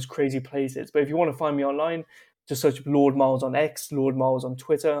sometimes in the most crazy places. But if you want to find me online, just search Lord Miles on X, Lord Miles on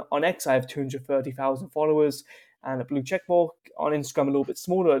Twitter. On X, I have 230,000 followers and a blue checkmark. On Instagram, a little bit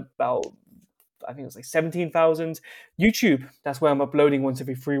smaller, about I think it's like 17,000. YouTube, that's where I'm uploading once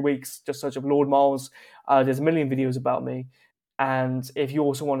every 3 weeks. Just search up Lord Miles. There's a million videos about me. And if you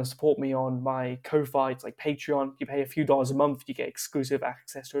also want to support me on my Ko-Fi, it's like Patreon. You pay a few dollars a month, you get exclusive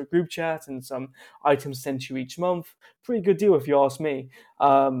access to a group chat and some items sent to you each month. Pretty good deal if you ask me.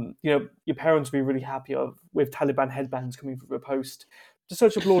 Your parents will be really happy with Taliban headbands coming through the post. Just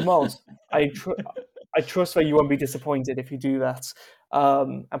search up Lord Miles. I trust that you won't be disappointed if you do that.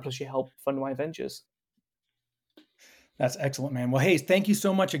 And plus you help fund my ventures. That's excellent, man. Well, hey, thank you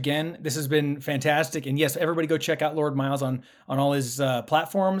so much again. This has been fantastic. And yes, everybody go check out Lord Miles on all his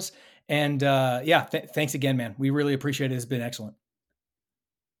platforms. And thanks again, man. We really appreciate it. It's been excellent.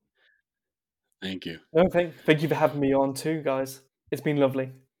 Thank you. No, thank you for having me on too, guys. It's been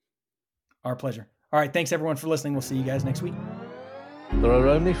lovely. Our pleasure. All right. Thanks, everyone, for listening. We'll see you guys next week. There are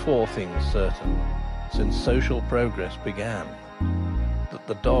only 4 things certain since social progress began: that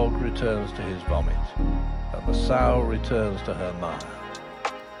the dog returns to his vomit, and the sow returns to her mire,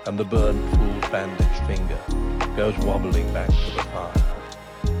 and the burnt fool's bandaged finger goes wobbling back to the fire.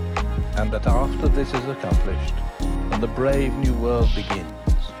 And that after this is accomplished, and the brave new world begins,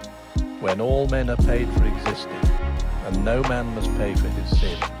 when all men are paid for existing, and no man must pay for his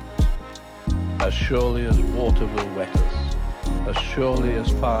sins, as surely as water will wet us, as surely as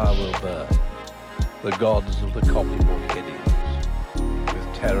fire will burn, the gods of the copybook headings,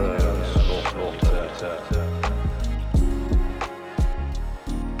 with terror and slaughter return.